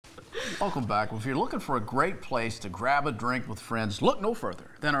Welcome back. Well, if you're looking for a great place to grab a drink with friends, look no further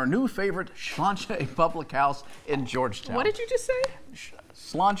than our new favorite Schlanche Public House in Georgetown. What did you just say?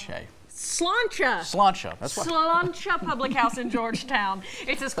 Schlanche. Slancha. Slancha. That's what. Slancha Public House in Georgetown.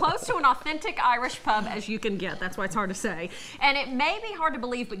 It's as close to an authentic Irish pub as you can get. That's why it's hard to say. And it may be hard to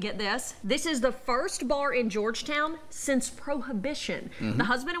believe, but get this. This is the first bar in Georgetown since Prohibition. The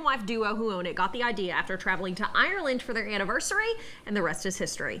husband and wife duo who own it got the idea after traveling to Ireland for their anniversary, and the rest is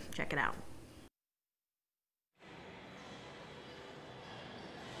history. Check it out.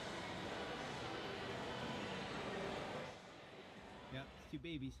 Yep, 2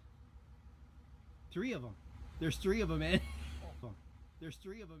 babies. 3 of them. There's 3 of them in. There's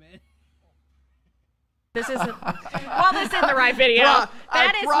 3 of them in. This isn't. Well, this isn't the right video.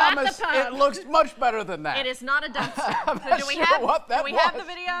 That is not the pub. It looks much better than that. It is not a dumpster. So do we have the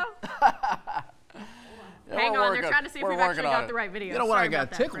video? Hang on, they're trying to see if we've actually got the right video. You know what I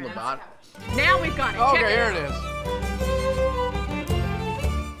got tickled about? Now we've got it. Okay, Check it here out. it is.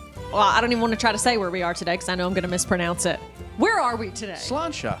 Well, I don't even want to try to say where we are today because I know I'm going to mispronounce it. Where are we today?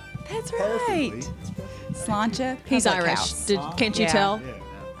 Slancha. That's right. Slancha. He's Irish. Can't you tell? Yeah.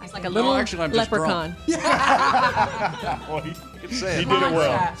 He's like a little leprechaun. Well, he did it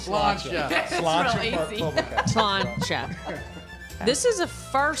well. Slancha. Slancha. This is a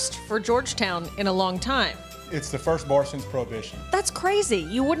first for Georgetown in a long time. It's the first bar since Prohibition. That's crazy.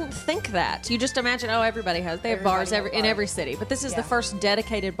 You wouldn't think that. You just imagine, oh, they have bars in every city. But this is the first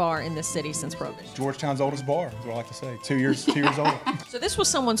dedicated bar in this city since Prohibition. Georgetown's oldest bar, is what I like to say. 2 years old. So this was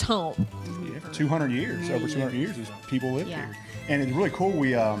someone's home. Yeah, for 200 years, over 200 years, people lived here. And it's really cool.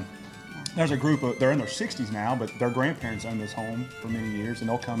 There's a group they're in their 60s now, but their grandparents owned this home for many years, and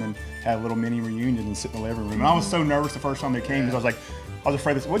they'll come and have a little mini reunion and sit in the living room. And I was so nervous the first time they came because I was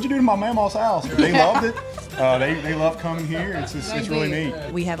afraid, what'd you do to my mama's house? But they loved it. They love coming here. It's really neat.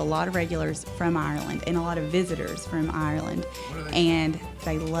 We have a lot of regulars from Ireland and a lot of visitors from Ireland, and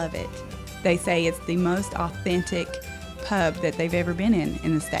they love it. They say it's the most authentic pub that they've ever been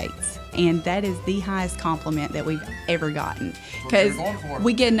in the States. And that is the highest compliment that we've ever gotten. Because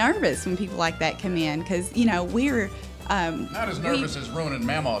we get nervous when people like that come in, because, you know, we're... Not as nervous as ruining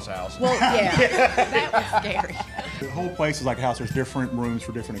Mama's house. Well, yeah, that was scary. The whole place is like a house. There's different rooms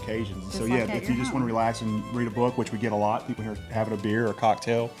for different occasions. So yeah, if you just want to relax and read a book, which we get a lot, people here having a beer or a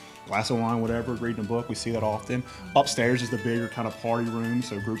cocktail, glass of wine, whatever, reading a book, we see that often. Upstairs is the bigger kind of party room,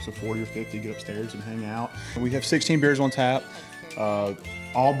 so groups of 40 or 50 get upstairs and hang out. We have 16 beers on tap.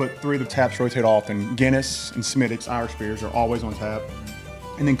 All but 3 of the taps rotate often. Guinness and Smithwick's Irish beers are always on tap.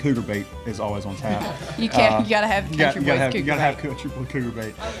 And then Cougar Bait is always on tap. You gotta have Country Boys Cougar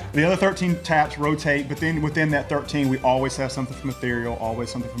Bait. The other 13 taps rotate, but then within that 13, we always have something from Ethereal,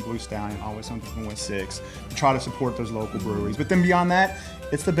 always something from Blue Stallion, always something from West 6. We try to support those local breweries. But then beyond that,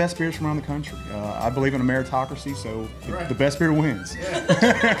 it's the best beers from around the country. I believe in a meritocracy, so the best beer wins.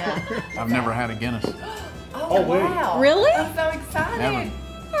 I've never had a Guinness. Oh, wow. Really? I'm so excited. Never.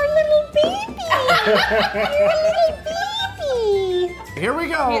 Our little baby. Our little baby. Here we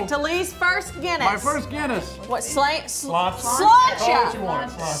go. To Lee's first Guinness. My first Guinness. What? Slancha. Slancha.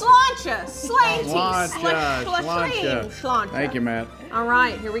 Slancha. Slancha. Thank you, Matt. All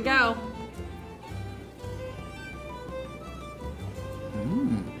right, here we go.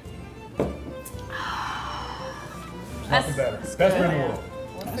 Nothing better. Best beer in the world.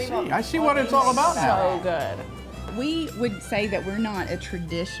 I see what it's all about now. So good. We would say that we're not a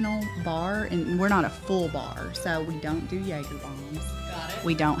traditional bar, and we're not a full bar, so we don't do Jaeger bombs.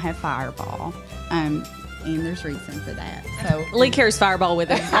 We don't have Fireball, and there's reason for that. So Lee carries Fireball with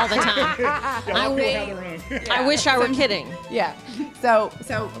him all the time. I wish I were kidding. Yeah. So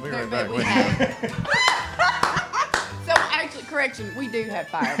I'll be right back. So actually, correction, we do have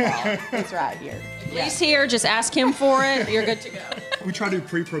Fireball. It's right here. Lee's here. Just ask him for it. You're good to go. We try to do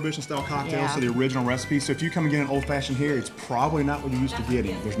pre-Prohibition style cocktails, Yeah. so the original recipe. So if you come and get an old fashioned here, it's probably not what you're used to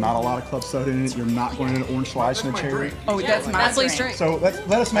getting. There's not a lot of club soda in it. You're not going to get an orange slice and a cherry. Oh, that's my That's Lee's drink. So let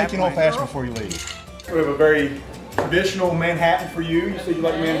us make you an old fashioned before you leave. We have a very traditional Manhattan for you. You said you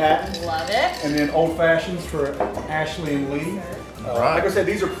like Manhattan. Love it. And then old fashions for Ashley and Lee. Like I said,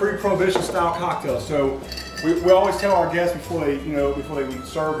 these are pre-Prohibition style cocktails. So we always tell our guests before they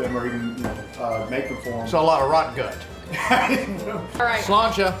serve them or even make them for them. So a lot of rot gut. All right.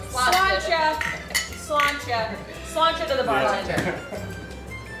 Slancha. Slancha. Slancha. Slancha to the bartender.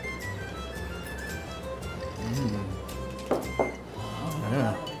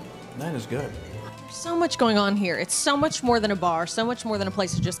 Yeah, that is good. So much going on here. It's so much more than a bar, so much more than a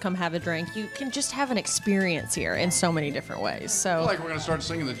place to just come have a drink. You can just have an experience here in so many different ways. I So feel like we're going to start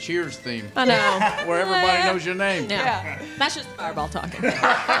singing the Cheers theme. I know. Where everybody knows your name. Yeah. That's just Fireball talking.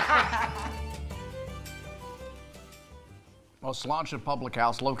 of Sláinte Public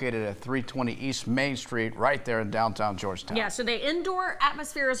House located at 320 East Main Street right there in downtown Georgetown. Yeah, so the indoor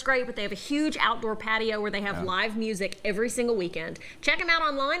atmosphere is great, but they have a huge outdoor patio where they have live music every single weekend. Check them out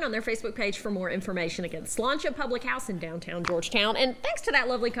online on their Facebook page for more information. Again, Sláinte Public House in downtown Georgetown. And thanks to that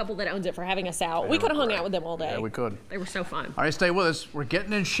lovely couple that owns it for having us out. We could have hung out with them all day. Yeah, we could. They were so fun. All right, stay with us. We're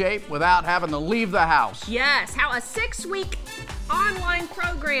getting in shape without having to leave the house. Yes, how a 6-week online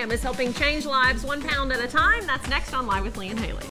program is helping change lives 1 pound at a time. That's next on Live with Lee and Hayley.